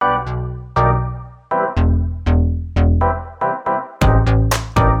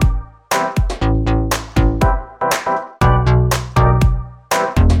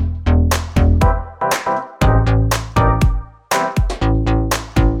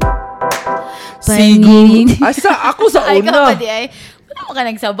Siguro. Ako sa Ay, ka una. pa di ay. Wala mo ka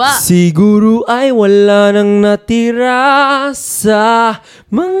nagsaba. Siguro ay wala nang natira sa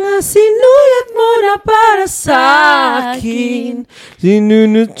mga sinulat mo na para sa akin.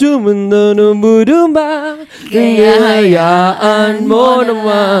 Sinunod mo na numudumba, kaya hayaan mo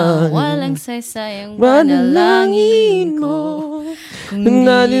naman. Walang saysayang manalangin ko. Kung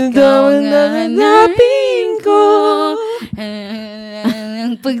di ikaw ang hanapin ko.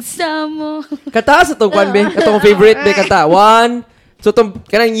 Ang pagsamo. Kata sa itong kwan, be. Katong favorite, be. Kata. 1. So,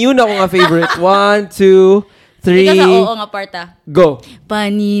 kanang yun ako nga favorite. 1, 2, 3. Ika sa oo nga parta. Go.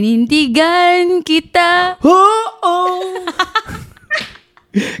 Paninindigan kita. Oo.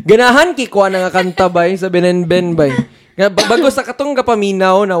 Ganahan kikuha na nga kanta bay sa Benenben bay. Bago sa katong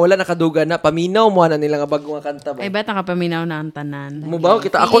kapaminaw na wala nakaduga na paminaw mo na nila nga bago nga kanta bay. Ay bet nakapaminaw na ang tanan. Mo ba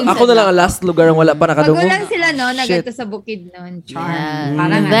kita ako na lang ang last lugar ang wala pa nakadungo. Magulang sila no, nagato sa bukid noon. Charm.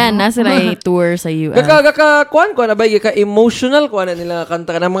 And then nasa na tour sa US. Kuan na bay ka emotional kuan na nila nga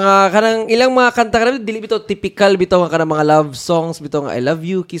kanta kana mga kanang ilang mga kanta kana dili bitaw typical bitaw nga kanang mga love songs bitaw nga I love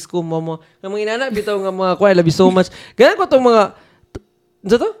you, kiss ko momo. Nga mga inana bitaw nga mga kuan I love you so much. Ganun ko tong mga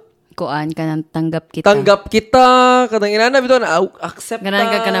to? Kuan ka nang tanggap kita. Tanggap kita. Kanang inana bitaw na acceptance.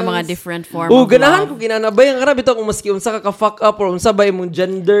 Ganahan ka na mga different form of love. Ganahan ko ginanabay ang kana bitaw kung maski unsa ka fuck up or unsa ba imong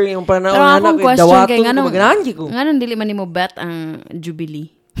gender yung panahon Pero na akong kay question dawaton kay ko ganahan ko. Nganon dili man nimo bet ang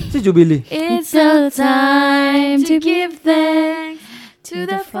Jubilee. Si Jubilee. It's a time to give thanks to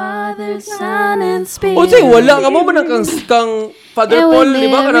the Father, Son, and Spirit. O say wala ka mo man kang Father Paul,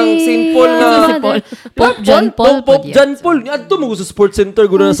 di ba? Kanang Saint Paul na Pope John Paul. Pope John Paul. Adto mo sa sports center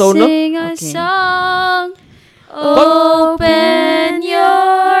guna na sauna. Sing a song. Open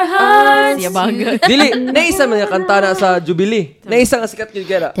your hearts. Dili, naisa man nga kanta na sa Jubilee. Naisa nga sikat gyud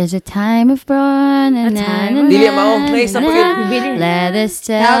kaya. There's a time of born and Dili mao, naisa pa gyud. Let us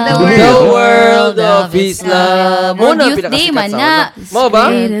tell the The world of His love. Mo na Youth Day pinakasikat man sa na. una. Mo ba?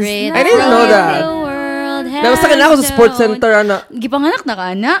 I didn't know that. Nasa ka na ako sa sports center, ana. Gipanganak na ka,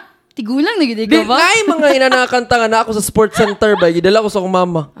 ana. Tigulang na gid Di, ka ba? ngay mga inanakanta nga na ako sa sports center ba? Gidala ko sa akong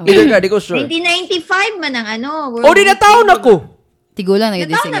mama. Either ka, di ko sure. 1995 man ang ano. O, di na taon ako. Tigulang na gid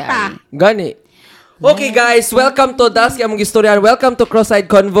Nataon si na ta. Gani. Okay guys, welcome to Daski Among Istoryan. Welcome to Cross-Eyed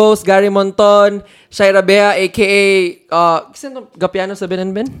Convos, Gary Monton, Shaira Bea, aka, kisan gapiano sa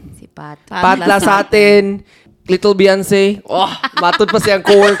Benenben? Si Pat. Patla sa atin, Little Beyonce. Oh, matod pa siyang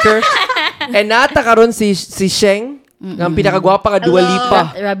coworker. And nata karon si Sheng, ang pinakagwapa nga Dua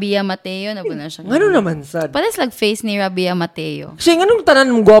Lipa. Rabia Mateo na po na siya. Ngano naman sad? Pares like face ni Rabia Mateo. Sheng, anong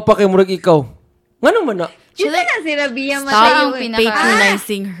tanan mong gwapa kay murag ikaw? Ngano man na? Yun na si Rabia Stop Mateo. yung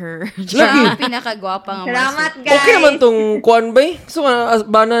patronizing her. Siya ang pinakagwapa nga. Salamat guys. Okay naman tong kuan bay? So,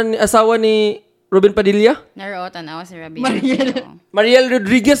 banan asawa ni Ruben Padilla? Narootan ako si Rabia Mateo. Mariel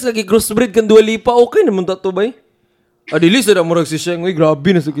Rodriguez lagi crossbreed kan Dua Lipa. Okay naman to bay? Adili sa murag si Sheng. Uy,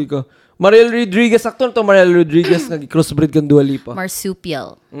 grabe na sige ka. Mariel Rodriguez, sakto na to Mariel Rodriguez nag crossbreed kan Dua Lipa.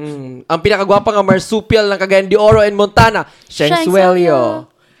 Marsupial. Ang pinakagwapa nga marsupial ng Cagayan de Oro and Montana, Sheng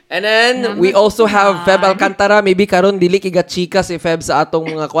Suelio. And then, we also have Feb Alcantara. Maybe karon dili kiga chika si Feb sa atong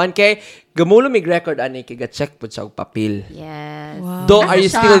mga kuan kay gamulo mig record ani kiga check pud siya og papel. Yes. Do, are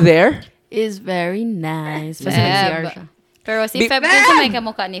you still there? Is very nice. Feb. Kasi nag-CR siya. Pero si Feb, kung sa may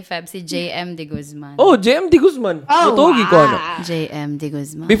kamukha ni Feb, si JM De Guzman. Oh, JM De Guzman. Oh, Mutugi ko ano. JM De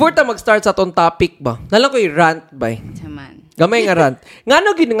Guzman. Before ta mag-start sa atong topic ba, nalang ko i-rant ba? Taman. Gamay nga rant.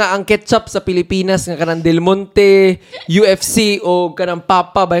 Ngano gid nga ang ketchup sa Pilipinas nga kanang Del Monte, UFC o kanang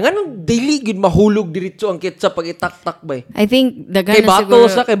Papa ba? Ngano dili gid mahulog diretso ang ketchup pag itak-tak ba? I think daghan Kay na bottle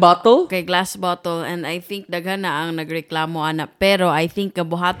siguro. sa kay bottle? Kay glass bottle. And I think daghan na ang nagreklamo ana. Pero I think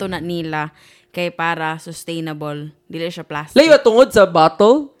kabuhato na nila kay para sustainable. Dili siya plastic. Layo tungod sa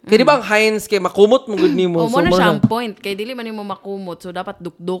bottle. Kay di ba ang Heinz kay makumot mo gud nimo. O mo na mo siya na- ang point. Kay dili man nimo makumot. So dapat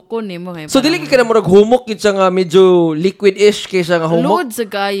dukdukon nimo. Kay So dili ka na murag humok gid siya nga medyo liquid-ish kay siya nga humok. load sa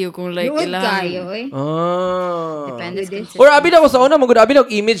kayo kung like Luwag ilang. kayo eh. Ah. Depende sa Or abi na ko sa una magud abi na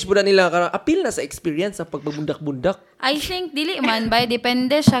og image pud nila kanang apil na sa experience sa pagbabundak-bundak. I think dili man by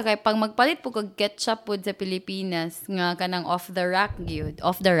depende siya kay pag magpalit po kag ketchup pud sa Pilipinas nga kanang off the rack gyud,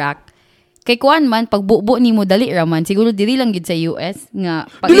 off the rack. Kay kuan man pag bubo nimo dali ra man siguro dili lang gid sa US nga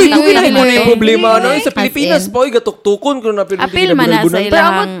pag Dili ilang gyud na nimo yung to, problema no sa as Pilipinas in, po gatuktukon kun na pero apil man na sa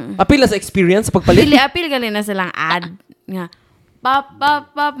ilang apil na sa experience sa pagpalit. dili apil gali na silang ad nga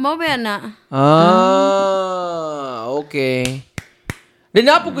pap mo ba na Okay.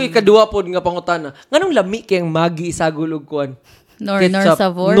 Dinapo ko ikaduwa pod nga pangutana. Nganong lami kay ang magi isagol og kuan? Nor ketchup,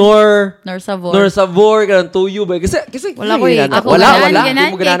 Savor. Nor Savor. Savor, ganun, tuyo ba? Kasi Wala ko ganun. Ako Wala. ganan Di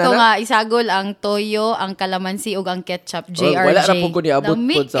mo kay ganana ko na? nga isagol ang toyo, ang kalamansi ug ang ketchup. JRJ. Wala na po ko niabot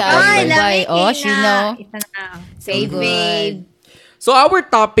po sa Ay, online. lamig Oh, na. she know. Isa na. So Fave, good. fave. So our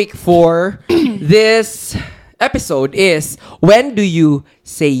topic for this episode is, when do you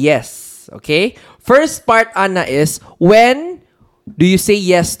say yes? Okay? First part, Ana, is, when do you say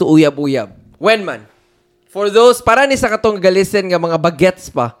yes to uyab-uyab? When man? For those, para ni sa katong galisen nga mga bagets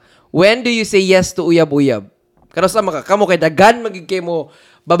pa, when do you say yes to uyab-uyab? Kano sa mga, kamo kay dagan, magig kay mo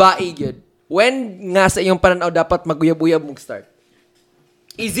babae gyud. When nga sa iyong pananaw dapat maguyab-uyab mong start?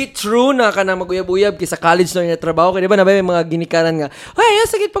 Is it true na ka na maguyab-uyab kaysa college na trabaho? Kaya diba na may mga ginikaran nga, ay,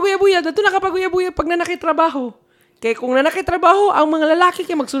 sakit paguyab-uyab, dato na ka paguyab-uyab pag nanakitrabaho. Kaya kung nanakitrabaho, ang mga lalaki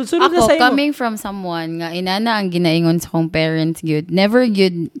kay magsulod-sulod na Ako, sa imo. coming from someone nga inana ang ginaingon sa kong parents gyud. Never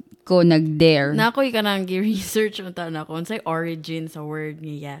gyud ko nag-dare. Nakoy ka nang gi-research mo na kung sa'y origin sa word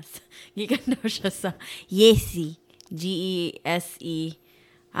ni yes. Gikan daw siya sa yesi. G-E-S-E.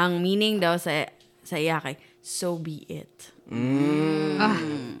 Ang meaning daw sa iya kay, so be it.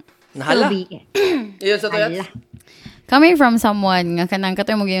 Nahala? So be it. Iyon sa tuyat? Ala. Coming from someone nga kanang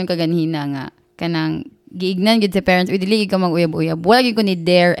katoy mo gyud kaganhina nga kanang giignan gid sa parents, dili gid ka mag-uyab-uyab. Wala gid ko ni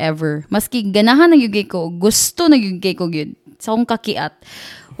dare ever. Maski ganahan na gyud ko, gusto na gyud ko gyud sa akong kakiat.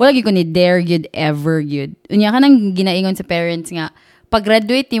 Wala gid ko ni dare gyud ever gyud. Unya kanang ginaingon sa parents nga pag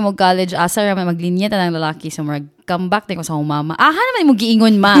graduate ni mo college asa ra may maglinya ta ng lalaki so mag come back ko sa akong mama. Aha naman mo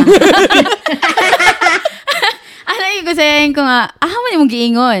giingon ma. Ano ko sayahin ko nga, man yung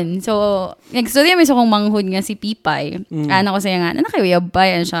giingon. So, nag-study may sa kong manghud nga si Pipay. Ano ko saya nga, kayo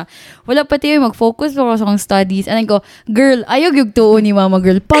yabay? Ano siya? Wala pati yung mag-focus ako sa kong studies. Ano ko, girl, ayog yung tuon ni mama,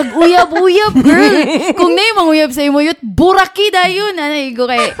 girl. Pag uyab-uyab, girl. Kung na yung manguyab sa imo yun, buraki da yun. Ano ko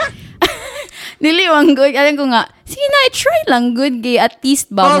kay... Niliwang good. Alam ko nga, sige na, try lang good gay. At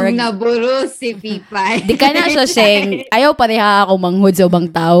least ba? Pag naburo si Pipay. Di ka na siya sing, ayaw pareha ako manghud sa ubang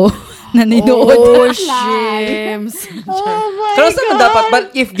tao. Naninuod. Oh, shims. Oh my Kanusta man dapat, but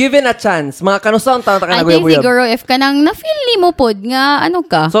if given a chance, mga kanusta ang taon ka I na think uyab-uyab? siguro if ka nang na-feel ni mo pod nga ano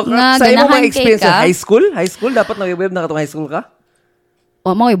ka, So, nga sa imo ganahan mga experience kay sa ka. high school? High school? Dapat na uyab-uyab na katong high school ka?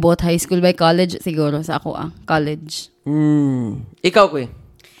 O, mo both high school by college siguro sa ako college. Ikaw, Kuy.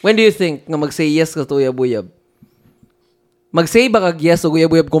 When do you think nga mag-say yes ka to uyab-uyab? Mag-say ba kag yes o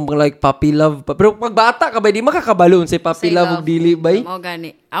uyab-uyab kung like puppy love pa? Pero pag bata ka ba, di makakabalon say puppy Say love o love. dili ba? Mo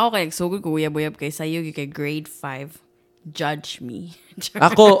gani. Ako kay nagsugod ko uyab-uyab kay sayo kay grade 5. Judge me.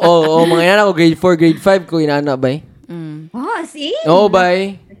 Ako, mga inana ko, grade 4, grade 5 ko inana ba? Oh, see? Oo ba?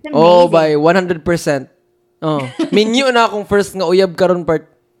 Oo ba? 100%. Oh. Minyo na akong first nga uyab karon part.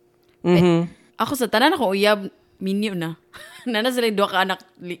 Ako sa tanan ako uyab minyo na. Nana sila duha ka anak,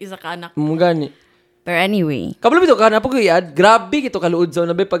 isa ka anak. Gani. Pero anyway, Kabalo bito ka na po kuyad. Grabe kito kaluod sa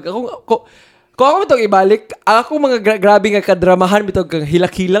nabe pag ako kung ako bitong ibalik, ako mga grabe nga kadramahan bitong kang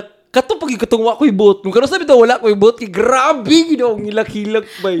hilak-hilak. Kato pag ikatungwa ko ibot. Nung karon sa bitaw wala ko ibot kay grabe gid ang hilak-hilak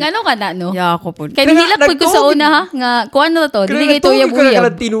bay. Ngano ka na no? ya ako po. Kay Kaya nihilak pod ko sa nagtuog- una ha nga kuan na to, dili kay to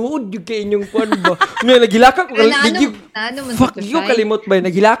uyab-uyab. tinuod yung kay inyong kuan ba. Nga nagilaka ko Ano man fuck sa you try? kalimot ba.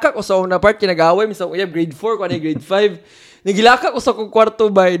 Nagilaka ko sa una part kinagaway mi sa uyab grade 4 ko grade 5. Nagilaka ko sa kong kwarto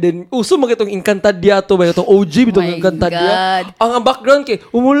ba, then uso mga itong Encantadia to ba, itong OG bitong my Encantadia. God. Ang background kay,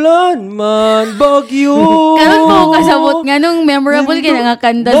 umulan man, bagyo. Karon po kasabot nga nung memorable kay nga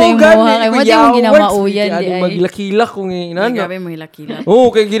kanta sa imo ha. Kay mo di mo ginamauyan di ay. Maglakilak kong inana. Grabe mo hilak-hilak.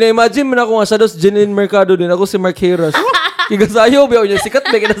 Oo, kaya gina-imagine mo na ako nga sa dos, Janine Mercado din. Ako si Mark Heras. Kigasayo, biyaw niya. Sikat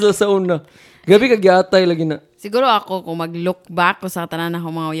ba kita sa sauna. Gabi kagyatay lagi na. Siguro ako kung mag-look back ko sa tanan ako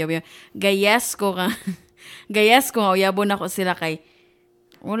mga uyab-uyab, gayes ko nga uyabon ako sila kay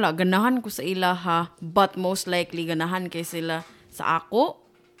wala ganahan ko sa ila ha, but most likely ganahan kay sila sa ako.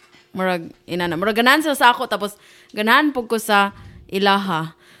 Murag ganahan sila sa ako tapos ganahan pug ko sa ila ha.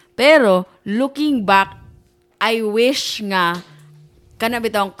 Pero looking back, I wish nga kana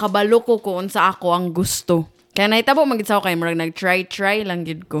bitaw kabalo ko kung sa ako ang gusto. Kaya nahitabo magit sa ako kay murag nag-try lang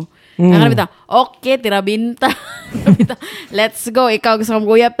gid ko. Kaya bitaw, okay, tira binta. Let's go. Ikaw gusto kong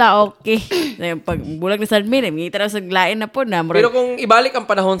guyap ta, okay. Pag bulag na sa admin, may tira sa glain na po na. Pero kung ibalik ang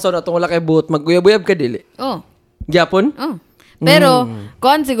panahon sa natong wala kay buot, magguyab-uyab ka dili. Oh. Gyapon? Oh. Pero,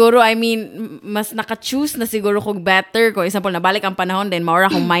 kon siguro, I mean, mas naka-choose na siguro kung better. Kung example, nabalik ang panahon, then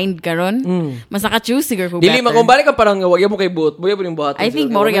maura akong mind karon. Mas naka-choose siguro kung Dili, better. kung balik ang panahon nga, wag mo kay buot. Buya po yung buhat. I think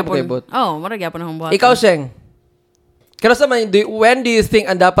maura gyapon. Oh, maura gyapon akong buhat. Ikaw, Sheng. Kaya sa man, when do you think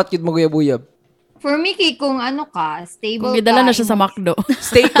ang dapat kit maguyab-uyab? For me, kay kung ano ka, stable Kung gidala ka. na siya sa McDo.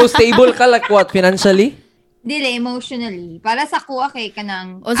 Stable ka like what? Financially? Dili, emotionally. Para sa kuha kay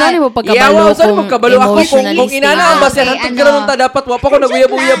kanang... O saan mo Iyawa, pagkabalo saan mo kabalo ako kung inana ang basehan Okay, hantod ka naman ta dapat wa pa ko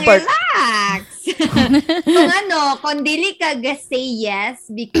naguyab-uyab part. Relax! Kung dili ka say yes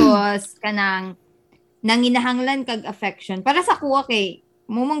because kanang nanginahanglan kag affection. Para sa kuha kay,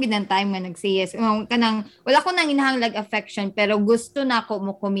 mumong ginang time nga nag-say yes. Kanang, wala ko nanginahanglag affection pero gusto na ako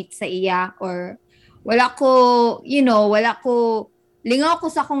mo commit sa iya or wala ko, lingaw ko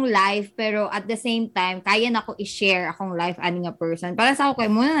sa akong life pero at the same time kaya na ako i-share akong life ani nga person para sa ako kay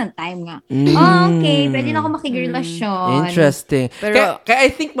muna ng time nga okay pwede na ako makigrelasyon. Interesting. Pero- kaya I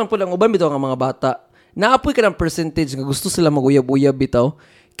think man po lang uban bitaw nga mga bata naapoy ka ng percentage nga gusto sila maguyab-uyab bitaw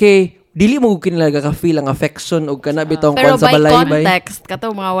kay dili mo kinalaga ka feel ang affection og kana bitaw Pero kwan sa by balay-bay. context, kato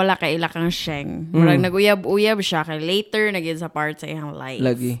mga wala kay ila kang sheng. Murag naguyab-uyab siya kay later naging sa part sa iyang life.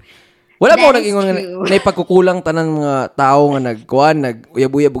 Lagi. Wala mo That is nag-ingon true. na ipagkukulang tanan mga tao nga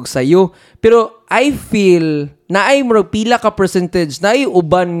nag-uyab-uyab og sayo. Pero I feel na ay murag pila ka percentage na ay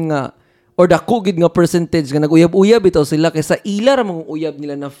uban nga or dako gid nga percentage nga nag-uyab-uyab bitaw sila kaysa ila ra mga uyab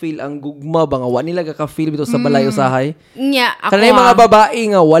nila na feel ang gugma ba nga wa nila ka feel bitaw sa balay usahay. Nya, ako Kanay mga babae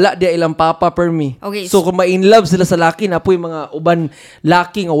nga wala dia ilang papa per me. Okay, So kung ma-in love sila sa laki na apoy mga uban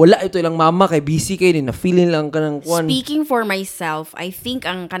laki nga wala ito ilang mama kay busy kay din na feeling lang kanang kwan. Speaking for myself, I think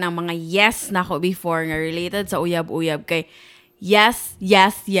ang kanang mga yes na ko before nga related sa uyab-uyab kay yes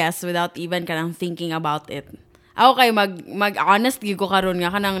without even kanang thinking about it. Ako kay mag-honest gyud ko karon nga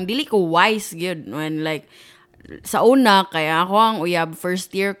kanang dili ko wise gyud when like sa una kaya ako ang uyab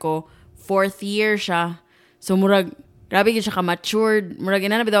first year ko, fourth year siya. So murag grabe gyud siya ka matured. Murag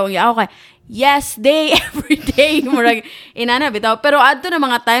inana bitaw ako kay yes day every day murag inana bitaw pero adto na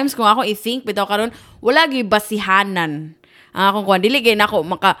mga times kung ako i-think bitaw karon wala gyud basihanan. Ang akong kuan dili gay nako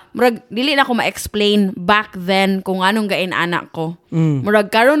murag dili na ko ma-explain back then kung anong gain anak ko.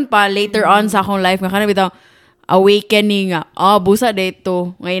 Murag karon pa later on sa akong life nga kana bitaw awakening nga busa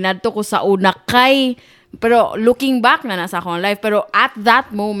dito ngayon adto ko sa una kay pero looking back na nasa akong life pero at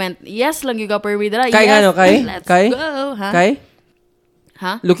that moment yes lang yung per me dala Kay yes, ngano kay? let's Kay? go ha? Kay?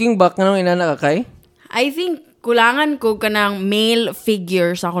 Ha? Looking back nga inana ka kay? I think kulangan ko kanang male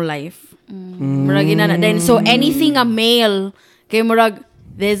figure sa akong life. Murag inana. Then, so anything a male, kay murag,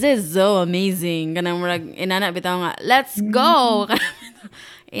 this is so amazing. Kanang murag, inana, bitaw nga, let's go.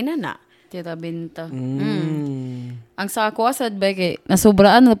 Inana. Tita Binta. Ang sa ako asad ba kay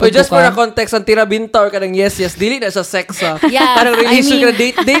nasubraan na But just for a context, ang tira binta or kanang yes, dili na siya sex ha. Yeah, Parang relation I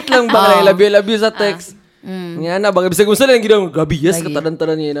mean- ka date lang ba? I love you sa text. Yan na, bisag gusto lang ginawa, gabi yes,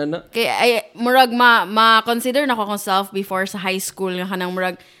 katadan-tadan niya na. Kay, ay, murag, ma-consider na ko akong self before sa high school, nga kanang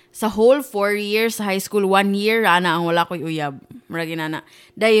murag, sa whole 4 years sa high school, 1 year, ana, ang wala ko'y uyab. Murag, inana.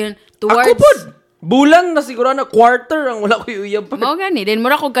 Dayon, towards... Ako po, bulan na siguro na quarter ang wala ko uyab pa. Mao gani din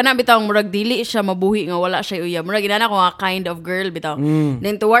mura ko kana bitaw murag dili siya mabuhi nga wala siya uyab murag inana ko nga kind of girl bitaw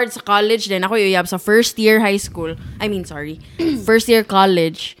then towards sa college then ako uyab sa first year high school first year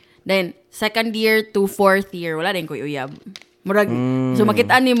college then second year to fourth year wala din ko uyab murag so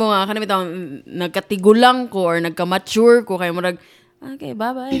makita nimo nga kana bitaw nagkatigulang ko or nagka-mature ko kay murag okay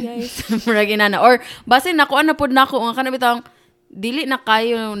bye bye guys murag inana or basin nako ana pud nako nga kana bitaw dili na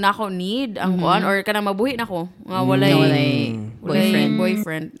kayo nako need ang kuan or kanang mabuhi nako nga walay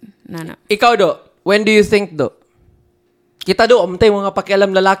boyfriend nana. Ikaw do, when do you think do? Kita do, amtay mga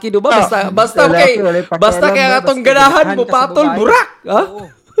pakialam lalaki do ba? Basta lalaki, kay walay pakialam basta kay ba? atong Basta ganahan ganahan mo ka sa patol babae. burak, ha?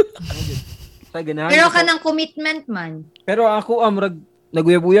 Pero ka ng commitment man. Pero ako amrag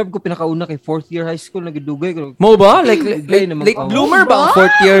naguyab-uyab ko pinakauna kay fourth year high school nagidugay ko. Mo ba? Like Dugay naman late ako. bloomer ba ang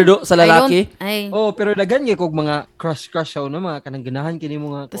fourth year do sa lalaki? Ay, Oh, pero dagan gyud kog mga crush sa una mga kanang ganahan kini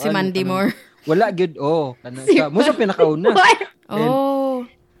mo nga. to si kuan, Mandy kanang- Moore. Wala gyud kanang mo sa pinakauna. Oh.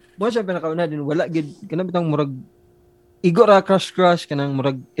 Mo sa pinakauna din wala gyud kanang bitang murag igo ra crush kanang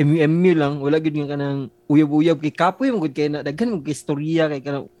murag MU lang wala gyud nga kanang uyab-uyab kay kapoy mo gud kay na daghan mo kay istorya kay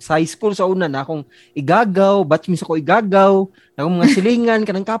kanang sa high school sa una na akong igagaw batch mi sa ko igagaw na akong mga silingan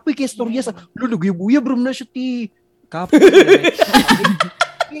kanang kapoy kay istorya sa lo uyab-uyab rom na siya ti kapoy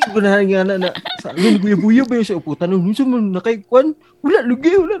gunahan nga na sa uyab-uyab ba siya uputan nung sa man nakay kwan wala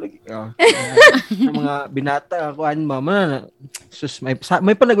lagi sa mga binata kuan mama na sus may pa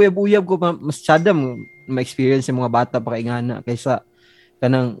naguyab-uyab ko mas sadam ma-experience yung mga bata pa kay ngana kaysa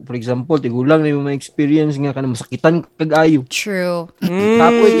kanang for example tigulang na yung ma-experience nga kanang masakitan kag-ayo True.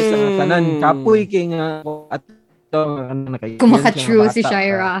 kapoy kay sa tanan kapoy kay nga at kanang nakay Kumaka-true si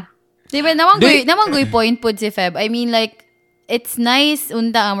Shira. Diba, naman goy point po si Feb. I mean, like, it's nice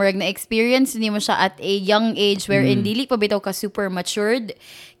unta ang murag na experience nimo siya at a young age wherein dili pa bitaw ka super matured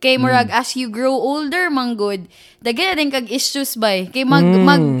kay murag as you grow older manggod daghan din kag issues bay kay mag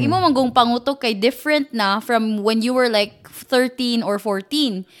imo manggong pangutok kay different na from when you were like 13 or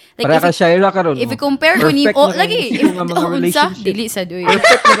 14 like Para ka Shaira karon. if you compare ko ni lagi if mga unsa relationship. dili sa doy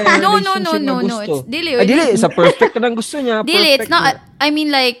Perfect na kayo No, relationship na gusto. it's dili Dili, sa perfect na ng gusto niya. Dili, perfect it's not. na. I mean,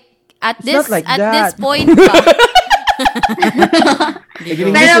 like at It's this not like this that. point pa.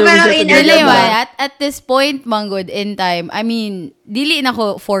 Pero in Dili ano ba? At this point, manggod in time. I mean, dili na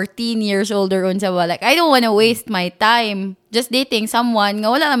ko 14 years older unsa ba. Like I don't wanna waste my time just dating someone nga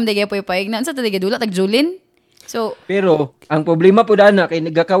wala naman digay poy-paig na unsa talaga dula tag Julin. So, Pero ang problema po dana kay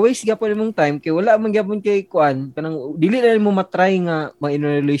nagaka-waste gyapon imong time kay wala man gyapon kay kuan kanang dili na mo matry nga in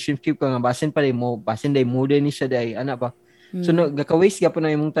a relationship ka nga basin pa mo basin day mo din ni siya day ana pa. So nagaka-waste gyapon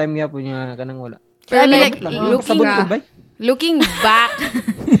na imong time gyapon nga kanang wala. pero like Looking back,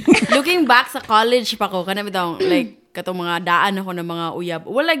 looking back sa college pa ko, kana bitaw like katong mga daan ako ng mga uyab.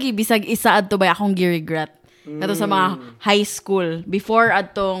 Wala gi bisag isa adto ba akong gi-regret. Kato sa mga high school before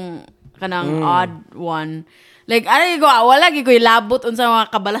atong kanang odd one. Like ko wala gi ko ilabot unsa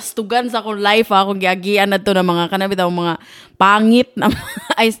mga kabalastugan sa akong life akong giagian adto ng mga kana bitaw mga pangit na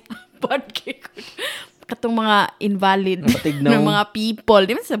ice podcast. Katong mga invalid Batignaw. ng mga people.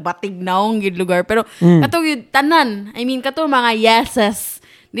 Di ba sa Batignaw gid lugar. Pero katong yun, tanan. I mean, katong mga yeses.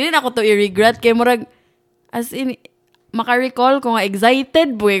 Dili na ako to i-regret. Kaya murag, as in, maka-recall ko nga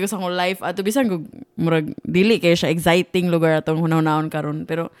excited buhay ko sa akong life. Ato bisan ko, murag, dili kayo siya exciting lugar atong hunaw-naon karon.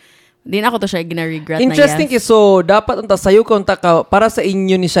 Pero, di na ako to siya gina-regret Interesting na yes. so dapat unta sayo ko unta ka para sa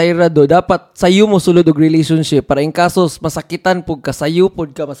inyo ni Shaira do dapat sayo mo sulod og relationship para in kasos masakitan pug ka sayo pud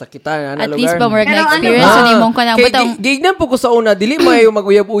ka masakitan ana at lugar. least ba murag Pero na ano experience ba? ni mong kanang Kay butang gignan po ko sa una dili maayo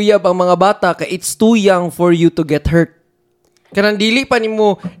maguyab-uyab ang mga bata kay it's too young for you to get hurt. Kanang dili pa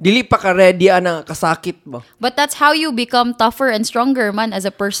ka ready ana kasakit ba. but that's how you become tougher and stronger man as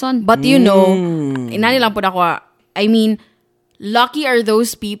a person. But you know, inani lang po ako, I mean, lucky are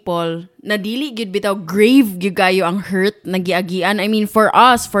those people na dili gyud bitaw grave gyud kayo ang hurt na giagian. I mean, for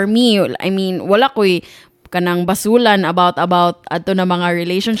us, for me, I mean, wala ko'y kanang basulan about ato na mga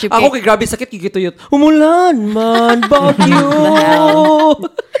relationship. Ako kay grabe sakit gigituyot. Umulan man bagyo.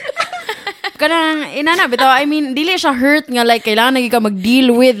 Kanang inana bitaw, I mean, dili siya hurt nga like kailangan nagi ka mag-deal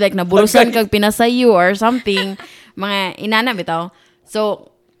with like nabulusan kag pinasayo or something. Mga inana bitaw.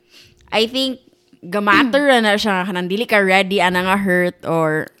 So, I think gamatter na siya kanang dili ka ready ana nga hurt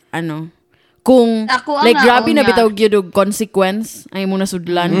or ano. Kung Ako ang like grabe na nauna. bitaw gyud og consequence ay mo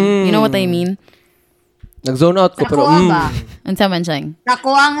nasudlan. You know what I mean? Nag-zone out ko pero Nakuha ba? Unsa man siyang?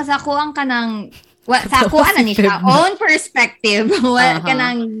 Sa kuang kanang sa kuha na ni siya own perspective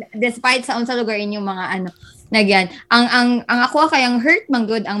kanang despite sa unsa lugar inyong mga ano nagyan ang ako kayang hurt man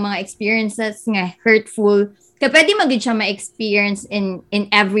good ang mga experiences nga hurtful kaya pwede magid siya ma-experience in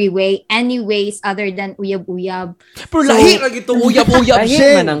every way any ways other than uyab-uyab. pero lahi ra gito uyab-uyab Lahi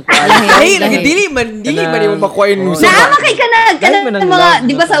siya. man ang kuan. Lahi ra gid dili man mo makuha yung nusa. Naama kay ka na Dahil man ang mga love,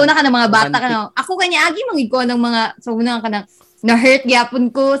 di ba sa no? una ka ng mga bata ka Romantic. na ako kanya agi mangid ko ng mga sa una ka na hurt gyapon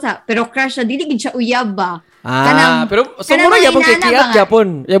ko sa pero crush siya dili gid siya uyab ba. Pero so kanang mura mga yapon kay inana kiyat ba nga? yapon.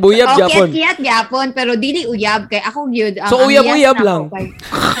 Uyab yapon. Kiyat gyapon pero dili uyab kay ako gyud ang So, ang uyab-uyab yes na lang. ako kay-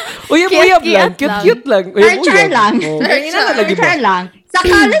 Uyab-uyab lang, Cute-cute cute lang. Char lang. Uyab-uyab. Lagi ba? Char lang. Sa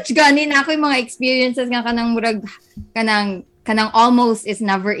college gani na ako yung mga experiences nga kanang murag kanang almost is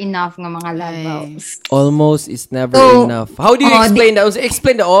never enough nga mga levels. Almost is never So, enough. How do you explain that?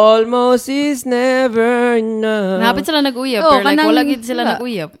 Explain the almost is never enough. Napit sila nag-uyab Oh, pero like kanang- wala gid sila wala.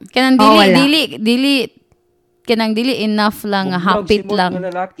 nag-uyab. Kanang Oh, wala. dili enough lang nga Bugnaw, hapit simot lang. nga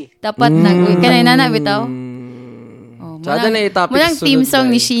lalaki. Dapat kanay nana bitaw. Sada na itapik Munang theme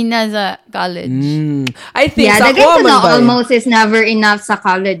song ni Sheena sa college. I think Yeah, sa dagay ako ko man na ba? almost is never enough sa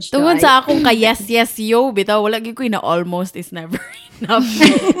college. Tungod though. sa akong ka yes yo bitaw wala gyud ko na almost is never enough.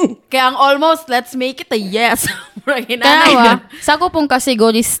 Kaya ang almost let's make it a yes. Murag hinanay Kanawa, na. sa ko pong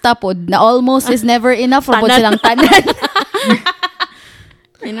kasigurista pod na almost is never enough for pod silang tanan.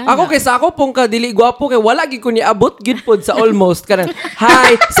 Ako kay sa ako pong kadili gwapo kay wala gid ko ni abot gid pod sa almost kanang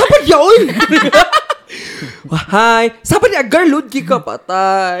hi sabad ya oy. Hi sabad ya girl lud gid ka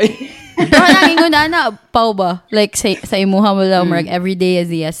patay. Pero nang ana pau ba? Like sa imuha mo lang murag every day is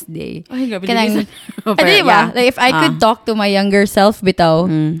a yes day. Ay, grabe, Kanang, diba? di ba? Yeah. Like if I could talk to my younger self bitaw,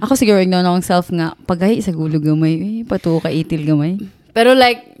 ako siguro ignon akong self nga pagay sa gulo gamay, patuo ka itil gamay. Pero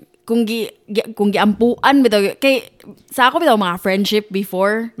like kung giampuan bitaw kay sa ako bitaw mga friendship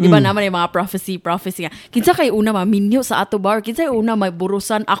before di ba naman yung mga prophecy nga kinsa kay una maminyo sa ato bar kinsa kay una may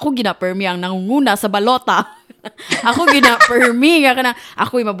burusan ako ginapermi ang nangunguna sa balota ako ginapermi nga kana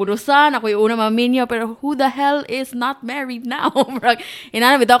ako maburusan ako yung una maminyo pero who the hell is not married now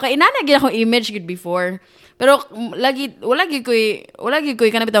inana bitaw kay inana gid akong image good before. Pero wala gid koy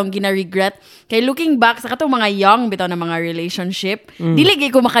kana bitaw gina-regret kay looking back sa katong mga young bitaw na mga relationship dili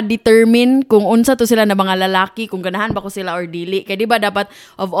gid ko maka-determine kung unsa to sila na mga lalaki kung ganahan ba ko sila or dili kay di ba dapat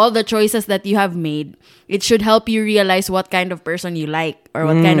of all the choices that you have made it should help you realize what kind of person you like or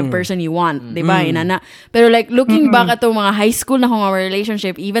what kind of person you want di ba inana pero like looking back atong mga high school na mga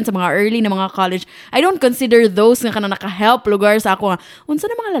relationship even sa mga early na mga college I don't consider those nga kana naka-help lugar sa ako nga unsa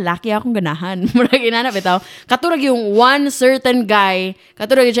na mga lalaki akong ganahan murag inana bitaw katurag yung one certain guy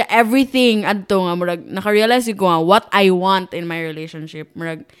katurag siya everything adto nga murag naka-realize ko nga what I want in my relationship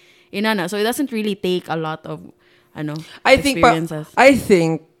murag inana so it doesn't really take a lot of experiences. I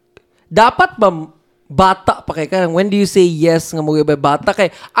think dapat ba bata pa kay kanang when do you say yes nga mo gibay bata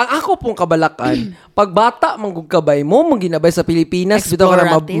kay ang ako pong kabalakan pag bata manggug kabay mo ginabay sa Pilipinas bitaw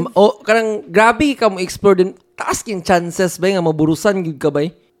kanang grabe ka mo explore din taas king chances ba nga maburusan gid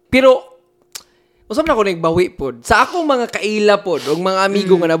kabay pero usap na ko nagbawi pod. Sa akong mga kaila pod, o mga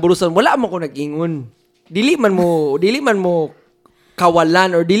amigo nga naburusan, wala man ko nag-ingon. Dili man mo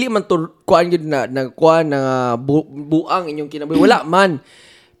kawalan or dili man to kuan gyud na buang inyong kinabuhi. Wala man.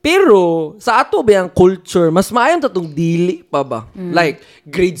 Pero sa ato ba yung culture, mas maayon tatong dili pa ba? Like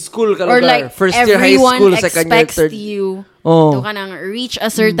grade school ka or lugar, like first year high school, second year, third. you to kanang reach a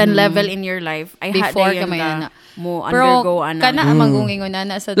certain level in your life. I Before had ka may ana. mo Pero undergo ana. kana magungingon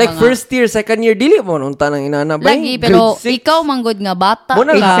na sa Like mga first year, second year, dili mo nung tanang inana. lagi pero ikaw manggod nga bata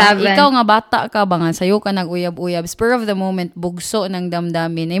Muna ka. lang. Ikaw nga bata ka ba nga sayo ka nag-uyab-uyab spur of the moment bugso ng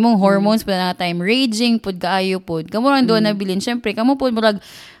damdamin imong hormones pa na time raging pud kaayo pud kamo lang duha na bilin syempre kamo pud murag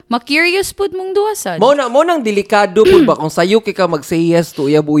ma-curious pud mong duha sad. Mo nang delikado pud ba kung sayo ka mag say yes to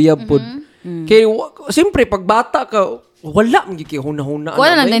uyab-uyab pud. Kay siyempre pag bata ka wala man gyud huna-huna.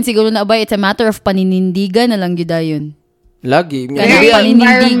 Kuha na lang din siguro na ba it's a matter of paninindigan na lang gyud ayon. Lagi. Very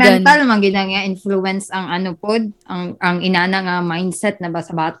paninindigan. environmental magina nga influence ang pod ang inana nga mindset na ba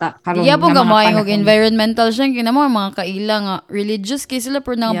sa bata karon Iya po nga ka mga mo panahon. environmental siya kinamo mga kaila nga religious kay sila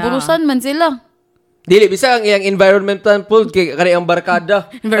pero burusan man sila. Dili bisa ang iyang environmental pool kay kani ang barkada.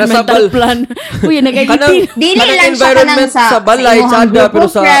 Environmental plan. Uy, nagaitin. Dili kanang lang siya environment kanang sa balay imong tsada group pero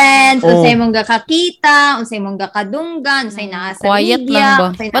of sa friends, unsay imong gakakita, unsay imong gakadunggan, unsay naa sa Quiet media, lang ba?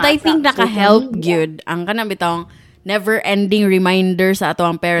 unsay But naa I think sa naka-help social media. gyud ang kanang bitong never-ending reminder sa ato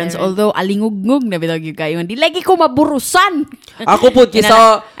ang parents. Although alingugngog na bitong gyud kayo. Di lagi ko maburusan. ako po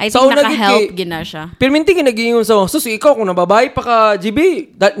kisa I sa think una naka-help gid gina siya. Perminti ginagingon sa sus ikaw kung nababae pa ka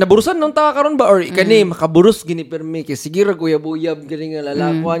GB naburusan nung ta karon ba or ikani makaburus gini permi kay sige ra uyab-uyab gani nga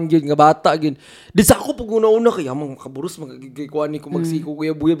lalakuan gyud nga bata gyud di sa ako pag una kay amang makaburus magagikuan ni ko magsiko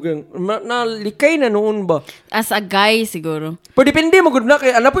uyab-uyab gan nalikay na noon ba As a guy siguro. pero depende mo gud na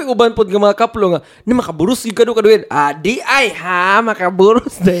kay ana po yung uban pod nga mga kaplo nga ni makaburus gyud kadu kaduin di ay ha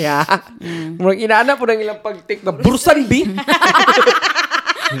makaburus na ya murag inaana po nang ilang pagtik na burusan bi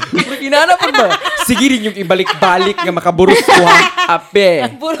Inana po ba? Sige rin yung ibalik-balik nga makaburus ko ha.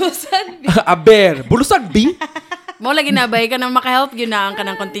 Burusan. Burusan bi? Mo lagi nabay ka nang maka-help yun na ang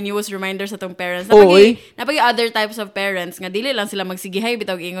kanang continuous reminder sa tong parents. Oy. Napagi other types of parents nga dili lang sila magsigihay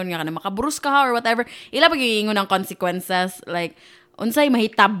bitaw ingon nga kanang makaburus ka ha or whatever. Ila pag ingon ng consequences like unsay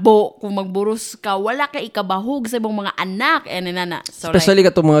mahitabo kung magburus ka wala ka ikabahog sa ibang mga anak and nana. So Especially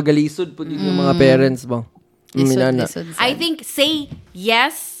katong mga galisod po yung mga parents bang. Minana. I think say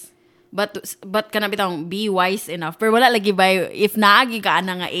yes but kana bitang be wise enough. Pero wala lagi ba if naagi ka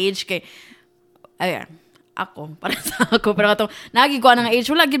ana nga age kay ayan ako para sa ako pero katong naagi ko ana nga age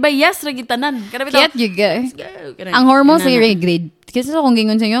wala gid ba yes ra gid tanan. Kana bitang Kiyat gyud guys. Ang hormones sa grade. Kasi sa kung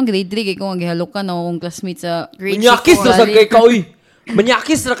gingon sa inyo, grade 3 kay kung gihalukan ako kong classmate sa grade 6. Manyakis na sa kay ka, uy.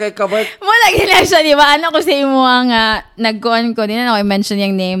 Manyakis na kay ka, ba? Mo lagi lang siya, di ba? Ano ko sa imo nga nagkuhan ko, di na ako i-mention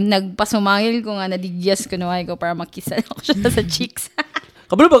yung name, nagpasumangil ko nga, nadigyas ko na ko para makisa ako siya sa cheeks.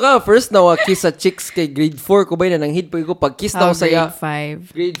 Kabalo ba ka, first na kiss sa chicks kay grade 4 ko ba na nang hit po ko pag kiss na ako saya. Grade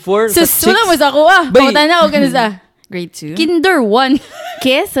 5. Grade 4 sa Sus, chicks. wala mo sa ako Bay. Pamutan na ako ganun sa Grade 2. Kinder 1.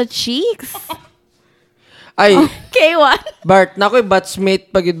 Kiss sa cheeks. Ay, K1. Bart, na ako'y batchmate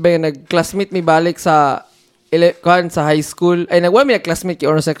pagid ba yung nag-classmate mi balik sa sa high school. Ay, nagwa mi na-classmate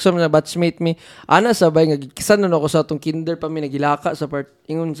kay honor section na batchmate mi. Ana sabay nga gikisan na ako sa atong kinder pa mi nagilaka sa part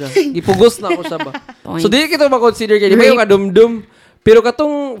ingon siya. Gipugos na ako sa ba. So dili kita ma-consider kay di ba yung kadumdum. Pero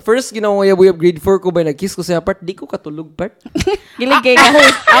katong first ginawa uyab-uyab grade 4 ko ba nag-kiss ko sa part, di ko katulog part. Gilig kay ka.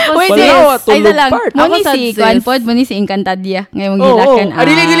 Ako Wait, Wala, sis. Ay, tulog lang. part. Mo Ako ni sad, si sis. Kuan Pod, mo ni si Encantadia. Ngayon mong Oo. gilakan.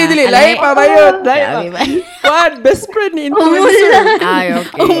 Dili. Lahi pa ba yun? Lahi pa. What? Best friend ni influencer. Ay,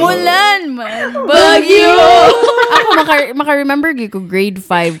 okay. Umulan man. Bagyo! Ako maka-remember ko grade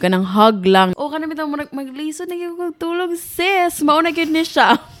 5 kanang hug lang. O kanang bitaw magliso na gyud ko tulog sis. Mao na gyud ni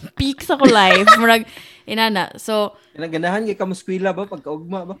siya. Peak sa ko life. Murag inana. So, Ganahan kay kamuskwila ba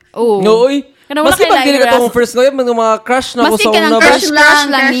pagkaugma ba? oh. Nooy. Kanang wala Maski kay pag dili ka lahi tong first ngayon, mga crush na ko Maski sa ka ng una ba? crush lang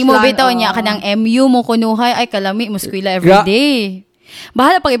Crush nimo lang, bitaw oo. niya kanang MU mo kunuhay ay kalami mo eskwela everyday.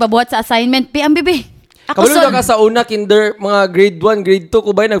 Bahala pag ipabuhat sa assignment. Ang bibi. Ako Kabalo na ka sa una, kinder, mga grade 1, grade 2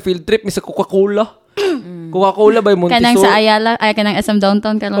 ko ba, nag-field trip, may sa Coca-Cola. Coca-Cola ba, Montessori? kanang sa Ayala, ay kanang SM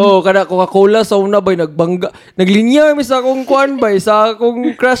Downtown karon. Oh, kada Coca-Cola sa una ba, nagbangga. Naglinya mi sa akong kuan ba, sa akong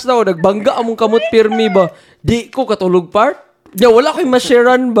crush na ko, nagbangga among kamot pirmi ba. Di ko katulog part. Di, wala ko'y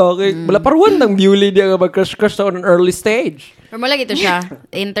masharean ba. Kay, wala paruan ng beauty di nga mag-crush-crush na on an early stage. Pero malagi ito siya.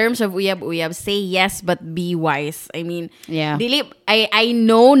 In terms of uyab-uyab, say yes but be wise. I mean, Yeah. dili, I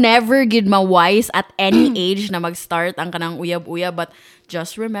know never gid ma-wise at any age na mag-start ang kanang uyab-uyab, but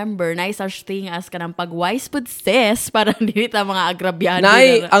just remember, na such thing as kanang pag-wise pud sis para dili ta mga agrabyado.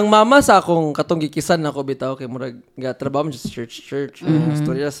 Nay, na- ang mama sa akong katong gikisan nako bitaw kay murag nga trabaho mo sa church.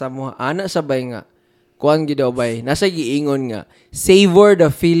 Storya sa mo ana sa bay nga. Kuan gid daw bay. Nasa giingon nga, savor the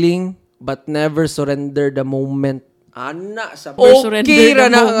feeling but never surrender the moment. Ana sa Never surrender okay ra the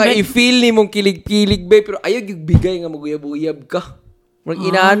na nga moment. i-feel ni mong kilig-kilig bay pero ayaw gyud bigay nga maguyab-uyab ka. Murag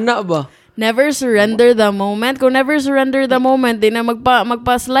inaana ba? Never surrender the moment. Kung never surrender the moment, di na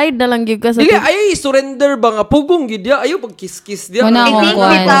magpa-slide na lang gyud ka sa Dili ayaw i-surrender ba nga pugong gid ya. Ayaw pag-kiss-kiss dia. Muna I ako think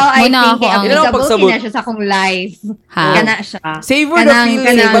kuan. bitaw, I Muna think ako ang Ilan ang applicable pagsabot? kina siya sa akong life. Ha? Kana siya. Savor the feeling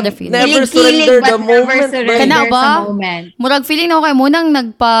Savor but the feeling. never Kilig-kilig surrender but the never moment. surrender bay. Kana ba? sa moment. Murag feeling na ako kay munang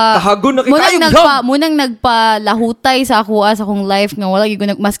Kahagon na kay kayong munang nagpalahutay sa ako sa akong life nga wala gyud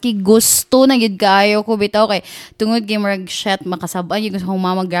ko maski gusto na gyud kaayo ko bitaw kay tungod kay murag shit makasabay gyud ko sa akong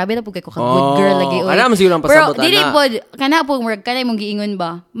mama grabe na pud kay ko ka good girl lagi oy. Ana man siguro ang Pero pasabot dili ana. pod kana po murag kanay mong giingon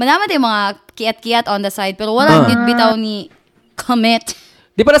ba. Manama tay mga kiat-kiat on the side pero wala gyud bitaw ni commit.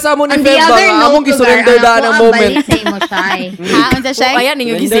 Di para sa amon ni On the Feb other ba, note, among gisurrender lugar, daan ang ako, moment. balik sa imo siya. Ha unsa siya? Ayan,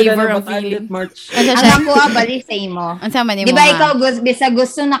 ninyo gi-savor ang feeling. March. Unsa Ang siya? ako balik sa imo. Unsa man Di imo? ba ha? ikaw bisa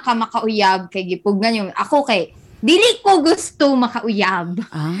gusto na ka makauyab kay gipugnan yung ako kay dili ko gusto makauyab.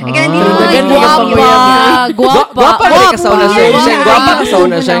 Ay, kaya dili ko Ay, gusto guwapa. makauyab. Gwapa rin ka sa una siya. Siyang gwapa ka sa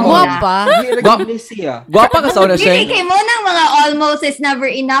una siya. Guwapa. siya. Gwapa ka sa una Dili siya. kay mo nang mga almost is never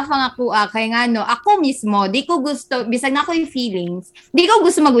enough ang ako kay nga no ako mismo di ko gusto bisag na ko yung feelings di ko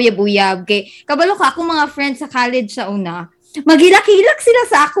gusto maguyab-uyab kay kabalo ka ako mga friends sa college sa una magilak-hilak sila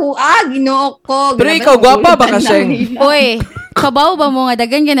sa ako Ginoo ko Pero Grabe, ikaw, gwapa ba ka, ang Sheng? nila. Oy, kabaw ba mo nga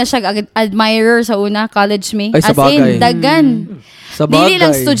dagan ka na siya admirer sa una college me? Ay, sa As in, bagay. dagan. Sa Dili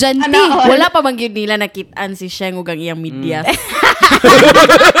lang bagay. estudyante. Ano? Wala pa bang yun nila nakitaan si Sheng ug ang iyang media?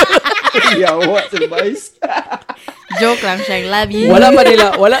 Yawa sa vice. Joke lang, Sheng. Love you.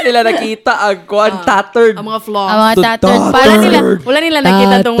 Wala nila nakita ang kuan tattered. Ang mga flaws. Ang mga tattered Wala nila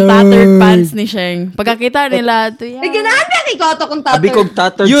nakita tong tattered pants ni Sheng. Pagkakita nila, ito yan. Ay, ganahan ka kay Koto kung tato. Abi kong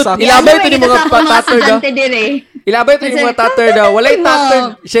tattered Youth, sa ilabay ito ni mga tattered. Ilabay ito Kasi, ni mga tattered. Walay mo. tattered.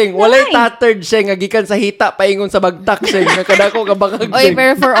 Sheng, walay tattered. Sheng, agikan sa hita, paingon sa bagtak. Sheng, nakadako ka bakag. Oy,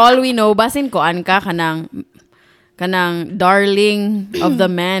 pero for all we know, basin ko an ka kanang darling of the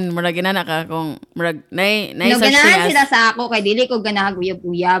man. Murag ginana ka kung murag nay No, such thing ganahan as sila sa ako kay dili ko ganahan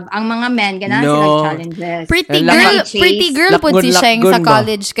uyab-uyab. Ang mga men ganahan No. sila challenges. Pretty Lakon girl, pretty girl po si Lakgon Sheng sa ba?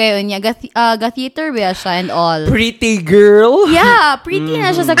 college kayo niya. Ga-theater ba siya and all. Pretty girl. Yeah, pretty na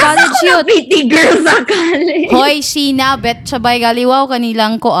siya sa college youth. Pretty girl sa college. Hoy, Sheena, bet siya ba'y galiwaw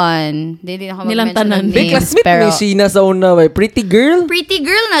kanilang koan. Dili na ako Nilang mag-mention tanan. ng May names, classmate pero ni Sheena sa una. Pretty girl. pretty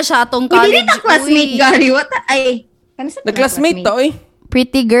girl na siya atong Uy, college. dili ta classmate Uy. Gary. What? Ay. Kanasa Nag-classmate ta, oy.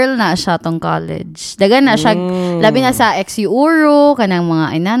 Pretty girl na siya tong college. Dagan na siya, labi na sa XU kanang mga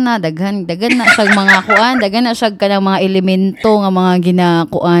inana, daghan na siya mga kuan, dagan na siya kanang mga elemento nga mga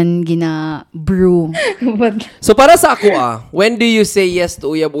gina-brew. So para sa ako when do you say yes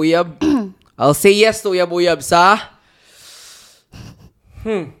to uyab-uyab? I'll say yes to uyab-uyab sa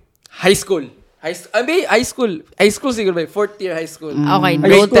high school. High school siguro ba? Fourth year high school. Okay, high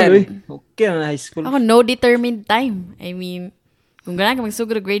Grade school, 10. eh. Okay na high school. ako no determined time. I mean, kung gana ka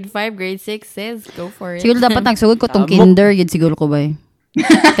magsugod grade 5, grade 6, sis, go for it. Siguro dapat nagsugod ko tong kinder, yun siguro ko ba eh.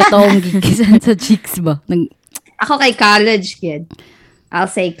 Katong gigisan sa cheeks ba? Ako kay college kid. I'll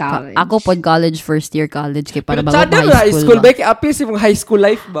say college. Ako pod college, first year college, kay para Pero bago tsada pa na high school ba? ba? Kaya appeal si mong high school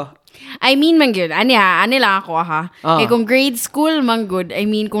life ba? I mean, man good. Ani lang ako ha. Ah. Eh, kung grade school, man good. I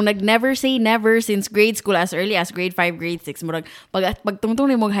mean, kung nag-never say never since grade school, as early as grade 5, grade 6, murag, pagtungtong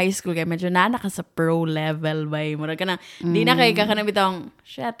ni mong high school, kaya medyo na ka sa pro level, bay. Murag ka na, di na kayo ka na bitang,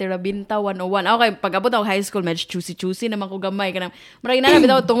 shit, Tirabinta 101. Okay, pag abot ako high school, medyo choosy naman ko gamay. Kanang, murag na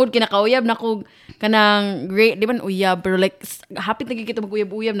bitaw, tungod, kinakauyab na ko, kanang grade, di man uyab, pero like, hapit nagkikita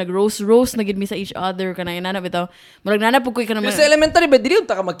mag-uyab-uyab, nag-roast, nagid mi sa each other, kanang inana bitaw. Murag na po ko ka naman. Sa elementary ba, dili yung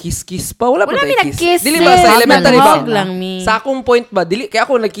taka mag-kiss-kiss pa? Wala Wala tayo mi nag-kiss. Dili ba sa Hug elementary lang, ba? hug lang mi. Sa akong point ba, dili, kaya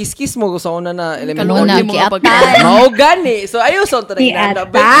ako nag-kiss-kiss mo sa una na elementary. Kaluna, Hindi mo kiatan. kapag- Mao gani. So ayo sa unta na ginana.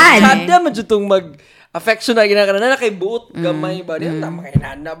 Kiatan. Kada man jutong affection na ginana na kay buot gamay ba diyan na mga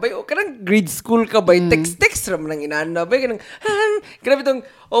inana ba o kanang grade school ka ba text ram nang inana ba kanang grabe tong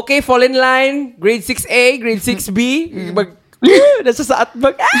okay fall in line grade 6A grade 6B mag nasa sa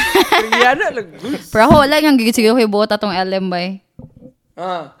atbag yana lang Pero ako, wala nga gigit siguro kay buot atong LM bay.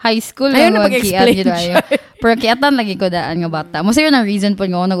 High school Ayaw na na mag-kiat pag-explain yun ayo. Pero kiatan lagi ko daan nga bata. Mo sa'yo ng reason po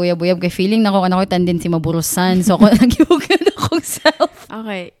nga ako nag-uyab-uyab kay feeling na ko ko'y tendency maburusan. So ako nag-iugan akong self.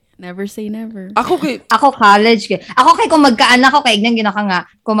 Okay, never say never. Ako college. Ako kay kung magkaanak ko, kay ignang ginaka nga,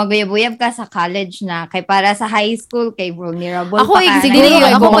 kung maguyab-uyab ka sa college na, kay para sa high school, kay vulnerable Ako pa ka. siguro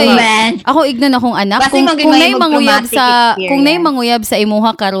Man. ako ignan akong anak Kasi kung kung nay manguyab traumatic sa experience. kung nay manguyab sa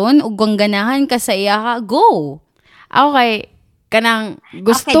imuha karon ug kung ganahan ka sa iya ka, go. Ako kay, kanang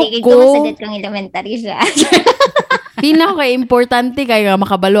gusto Okay, di ko, masagot kang elementary siya. pinaka kay importante kay nga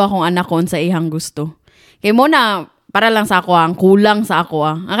makabalo akong anak ko sa ihang gusto. Kay mo na, para lang sa ako ang kulang sa ako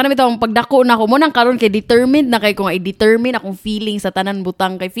ang kanang bitaw pagdako na ako mo nang karon kay determined na kay kung i-determine akong feeling sa tanan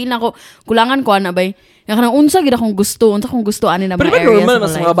butang kay feel na ako kulangan ko ana bay nga kanang unsa gid akong gusto ani na pero mga ba areas normal sa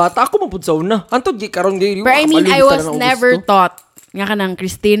mas life. mga bata ako man pud sa una antod gi karon di But I mean I was never taught nga kanang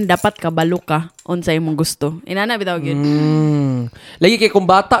Christine dapat kabalo ka unsay imong gusto inana bitaw gyud. Lagi kay kung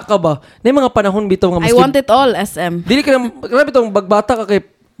bata ka ba na mga panahon bitaw nga I want it all SM. dili ka na grabe tong bagbata ka kay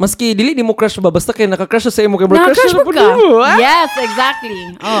maski dili ni mo crush ba basta kay naka-crush sa imo kay mo Nakakrush na mo pud ka? mo, ah? Yes, exactly.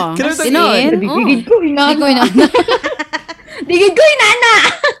 Oh. Kaya ito- Digid ko, inana. Ikaw Digid ko, inana.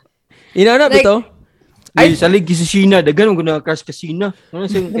 Inana Like- bitaw Ay, salig si Sina, dagan mo na crush ka Sina. Ano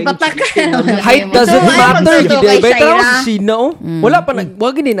siyang Batak ka. height doesn't So, ay, matter magsundo gid kay better Shaira. si Sina oh wala pa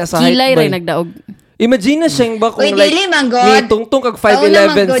wag gid na sa height Kilay ba ray nagdaog. imagine na siyang ba kung Uy, like dili man, God. ni tungtong kag Taon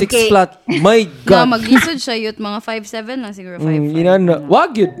na man, 5'11 God, 6 kay- flat my Nga god maglisod siya yut mga 5'7 lang siguro 5'5. inana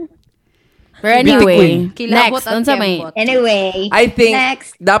wag yun Pero Beauty anyway, queen. Kilabot next, at unsa may kembot. Anyway. I think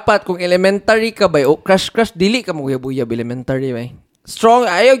Next. dapat kung elementary ka ba o crush dili ka mo uyab elementary ba strong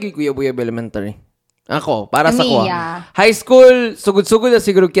ayaw gyud uyab elementary ako para sa ko Mia. high school sugod-sugod na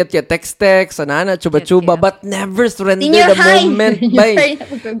siguro kit text anana chuba-chuba but never surrender Senior the high. moment Senior bay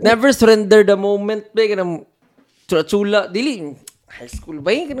high. never surrender the moment bay kanang chula dili high school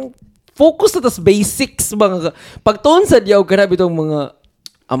bay kanang focus na tas basics mga pagtuon sa diyaw kana bitong mga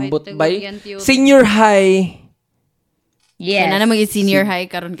ambot Ay, bay tagulyan tiyo. senior high Yes. na maging senior high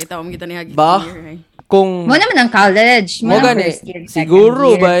karon kita kita ni hagi ba senior high. kung Mo naman ang college. mo ang gani first year, second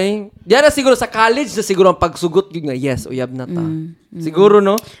siguro year. bay diyan na siguro sa college na siguro ang pagsugot yun nga yes uyab na ta siguro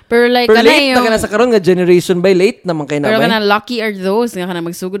no Pero like pero kana late na yung ka na sa karon nga generation by late naman kay na pero bay kana lucky are those nga kana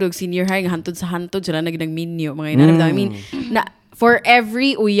magsugod og senior high nga hantod sa hantod sila naging minyo mga ina I mean na for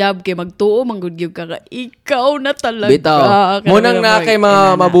every uyab kay magtuo manggudgyud ka ikaw na talaga. bitaw mo nang na kay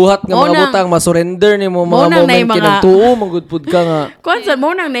mabuhat nga Mo mga nang- butang ma-surrender ni mo Mo mga nang moment nay kay mga- nagtuo manggudpud ka nga Kwansan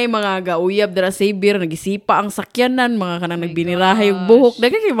mo nang nay mga gauyab dira savior nagisipa ang sakyanan mga kanang nagbinirahay og buhok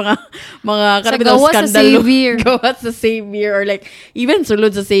daghan kay mga Sa bitaw gawa sa skandalo. savior. Gawa sa savior or like even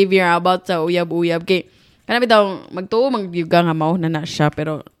sulod sa savior about sa uyab-uyab kay kana bitaw magtuo magyuga nga mao na siya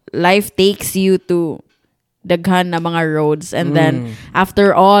pero life takes you to daghan na mga roads and then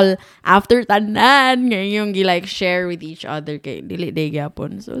after tanan ngayong like share with each other kay dili day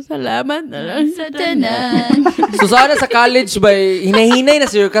gyapon so salamat na lang sa tanan. so sana sa college bay hinahinay na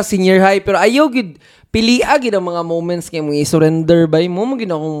siguro ka senior high pero ayaw gid pilia gid ang mga moments kay mo i-surrender bay mo gid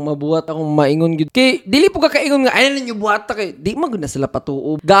akong mabuhat akong maingon gid kay dili po ka kaingon nga ay na ninyo buhat ta kay di man gud na sila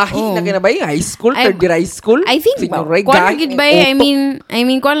patuo gahi na kay na bay high school third year high school I think senior high kuan lang gahi, gid bay I utok.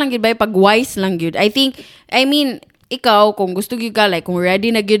 mean kuan lang gid bay pag wise lang gid I mean ikaw kung gusto gid ka like kung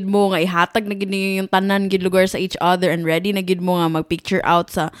ready na gid mo nga ihatag na gid ninyo yung tanan gid lugar sa each other and ready na gid mo nga mag picture out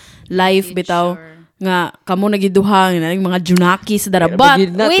sa life bitaw nga kamo nagiduha nga mga junakis dara. Pero But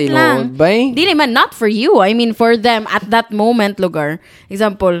bagid na, wait lang. tinuod, bay. Dili man, not for you. I mean, for them at that moment, lugar.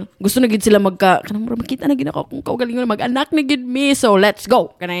 Example, gusto na gid sila kanang mura makita na gid ako kung kaugalingon mag-anak na gid me. So, let's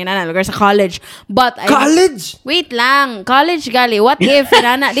go. Kanay na lugar sa college. But College? wait lang. College gali. What if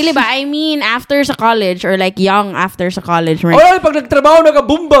nana, dili ba? I mean, after sa college or like young after sa college. Right? Oy, pag nagtrabaho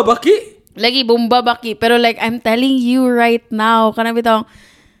nagabumba, baki? Lagi bumba baki. Pero like, I'm telling you right now, kanang bitaw,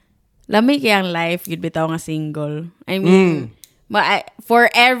 lamig kayang life, gid bitaw nga single. I mean, for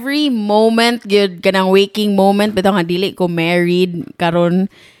every moment, gid kanang waking moment, bitaw nga dili ko married,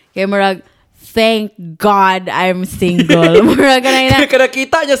 karon kay murag, thank God I'm single. Murag kanay na, Kada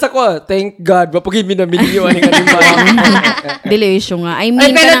kita niya sa ko, thank God, mapagin minamilyo ani kaning dili issue nga. I Ay,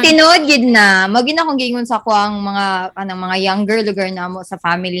 mean, pero kanang, tinood gid na. Magina kong gingon sa ko ang mga younger lugar na mo sa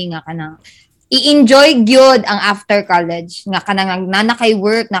family nga kanang i-enjoy gyud ang after college nga kanang na kay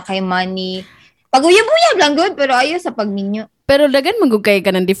work, na kay money. Pag-uyab-uyab lang good pero ayo sa pagminyo. pero dagan magugay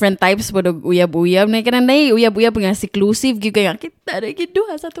ka ng different types po og uyab-uyab. Na kanang nay uyab-uyab nga seclusive gyud kay nga kita ra gid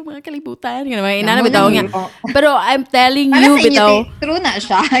duha sa atong mga kalibutan. Nga mga inana bitaw nga. Pero I'm telling Para you sa inyo, bitaw, true na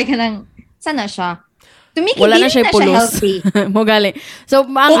siya. Ay, kanang, sana siya. Tumiki, wala na dili siya na siya pulos. healthy. Mo gali. So,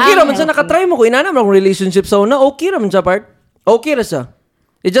 Okay raman siya, nakatry mo ko. Inanam akong relationship sa una. Okay raman siya, part. Okay ra siya.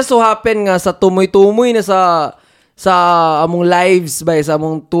 It just so happen nga sa tumoy-tumoy na sa among lives by sa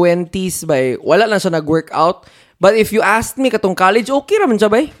among 20s by wala lang siya nag-workout. But if you asked me katong college, okay raman siya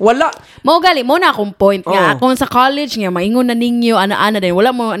bay. Wala. mo gali mo na akong point nga. Oo. Kung sa college nga maingon na ninyo ana-ana din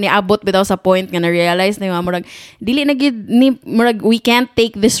wala mo niabot bitaw sa point nga na-realize na yung murag dili na gid ni murag we can't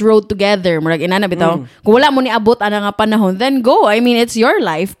take this road together. Murag inana bitaw. Kung wala mo niabot ana nga panahon, then go. I mean, it's your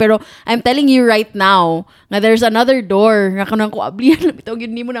life. Pero I'm telling you right now nga there's another door nga kanang ko ablihan bitaw gid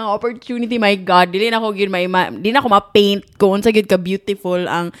nimo na opportunity. My God, dili na ko gid dili na ko ma-paint ko unsa gid ka beautiful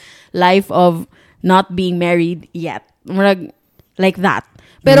ang life of not being married yet. Murag, like that.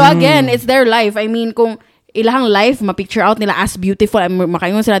 Pero again, it's their life. I mean, kung ilahang life, ma-picture out nila as beautiful,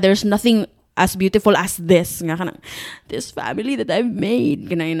 makaingon sila, there's nothing as beautiful as this. Nga kanang, this family that I've made.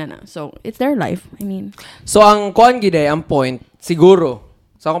 Ganayin na. So, it's their life. I mean. So ang kuan gid ang point siguro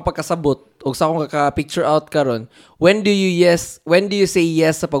sa akong pagkasabot o sa akong kaka-picture out karon, when do you say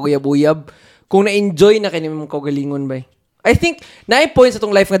yes sa paguyab-uyab kung na-enjoy na kini mong kaugalingon bay? I think naay point sa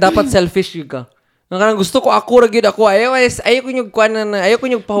tong life nga dapat selfish yun ka. Nga kanang gusto ko ako ra gyud ako ayaw ko nyug kuan na ayaw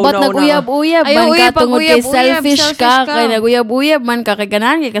ko nyug But pahunaw na. nag-uyab-uyab Ayaw, man ka uyab, tungod kay pag-uyab-uyab, selfish selfish ka. ka. Kay nag-uyab-uyab man ka. Kay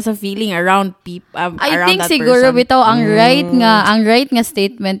ganahan ka sa feeling around people. I around think that siguro person. bitaw ang right nga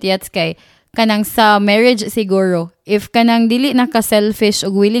statement yet kay kanang sa marriage siguro if kanang dili na ka selfish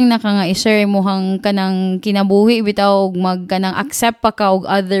ug willing na ka nga i-share mo hang kanang kinabuhi bitaw ug kanang accept pa ka og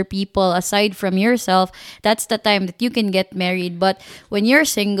other people aside from yourself, that's the time that you can get married. But when you're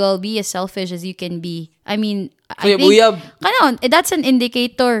single, be as selfish as you can be. I mean, I think Uyab-uyab. kanon that's an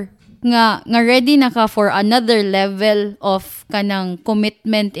indicator nga ready na ka for another level of kanang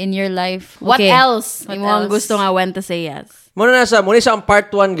commitment in your life. What Okay. else? What Imo ang else? gusto nga when to say yes. Muna siya ang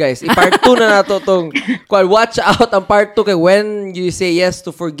part 1 guys. I-part 2 na nato tong watch out ang part 2 kay when you say yes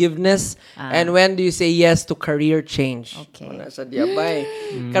to forgiveness and when do you say yes to career change. Okay. Muna siya diabay.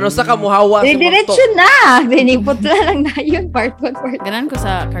 Kano sa kamuhawa sa Diretso na. Diniputla lang na yun. Part 1, part 2. Ganan ko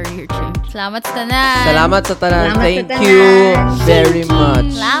sa career change. Salamat sa tanan. Salamat sa tanan. Salamat sa Thank tanan. you very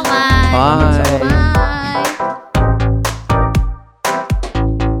much. Salamat. Bye.